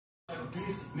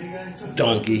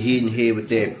Don't get hit in the head with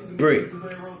that brick.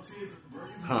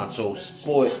 Honcho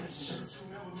Sports.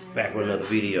 Back with another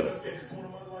video.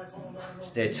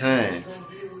 It's that time.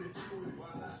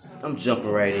 I'm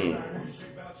jumping right in.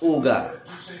 Ugas.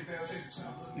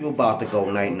 You about to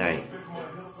go night-night.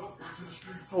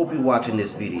 Hope you watching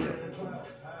this video.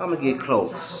 I'ma get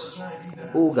close.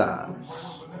 Ugas.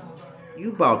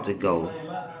 You about to go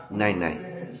night-night.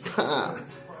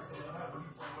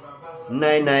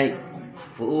 Night-night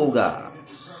for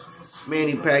Ugas.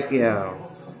 Manny Pacquiao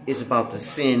is about to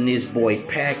send this boy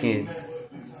packing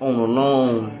on a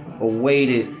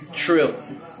long-awaited trip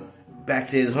back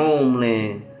to his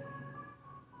homeland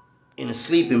in a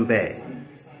sleeping bag.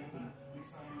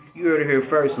 You heard it here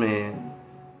first, man.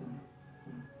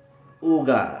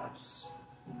 Ugas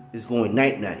is going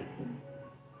night-night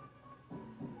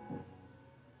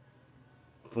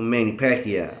for Manny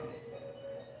Pacquiao.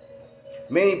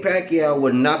 Manny Pacquiao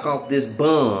would knock off this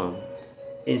bum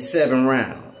in 7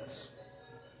 rounds.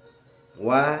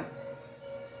 Why?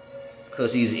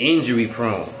 Because he's injury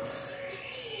prone.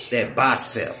 That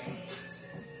bicep.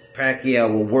 Pacquiao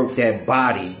will work that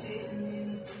body.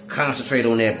 Concentrate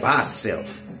on that bicep.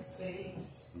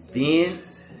 Then,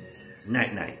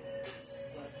 night-night.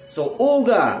 So,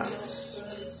 Ugas,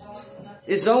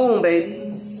 it's on, baby.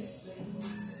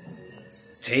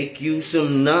 Take you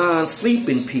some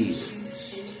non-sleeping pills.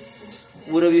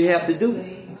 Whatever you have to do.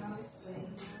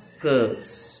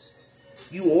 Because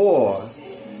you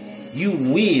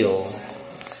will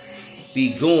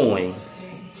be going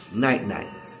night-night.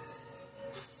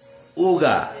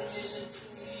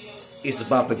 Ugas is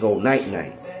about to go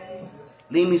night-night.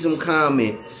 Leave me some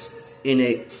comments in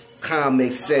that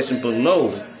comment section below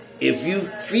if you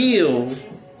feel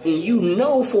and you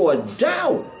know for a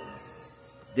doubt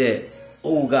that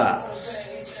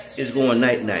Ugas is going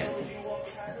night-night.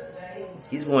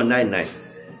 He's going night-night.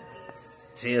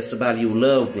 Tell somebody you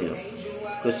love them,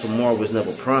 because tomorrow is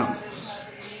never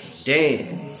promised.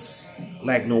 Dance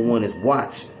like no one is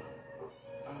watching.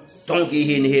 Don't get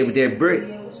hit in the head with that brick.